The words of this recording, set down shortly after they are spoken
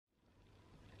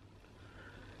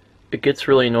It gets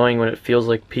really annoying when it feels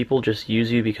like people just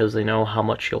use you because they know how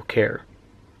much you'll care.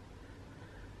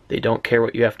 They don't care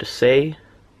what you have to say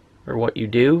or what you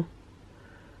do.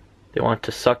 They want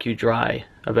to suck you dry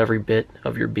of every bit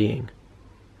of your being.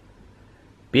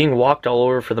 Being walked all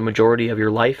over for the majority of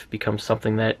your life becomes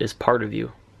something that is part of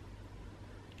you.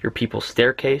 Your people's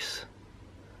staircase,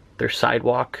 their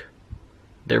sidewalk,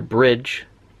 their bridge,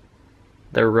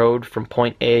 their road from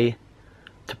point A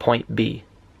to point B.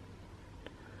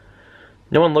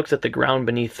 No one looks at the ground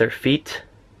beneath their feet,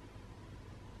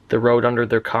 the road under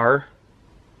their car.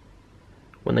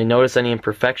 When they notice any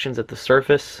imperfections at the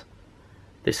surface,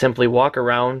 they simply walk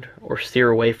around or steer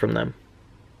away from them.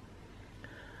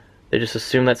 They just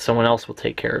assume that someone else will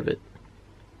take care of it.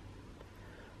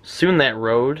 Soon that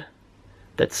road,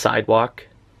 that sidewalk,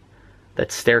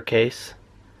 that staircase,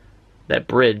 that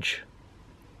bridge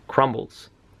crumbles.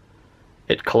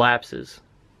 It collapses.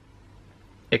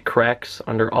 It cracks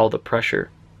under all the pressure.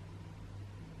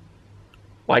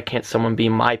 Why can't someone be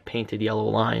my painted yellow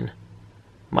line,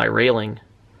 my railing,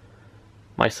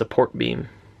 my support beam?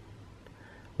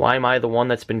 Why am I the one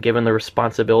that's been given the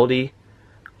responsibility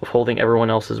of holding everyone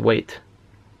else's weight?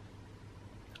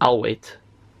 I'll wait.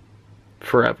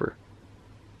 Forever.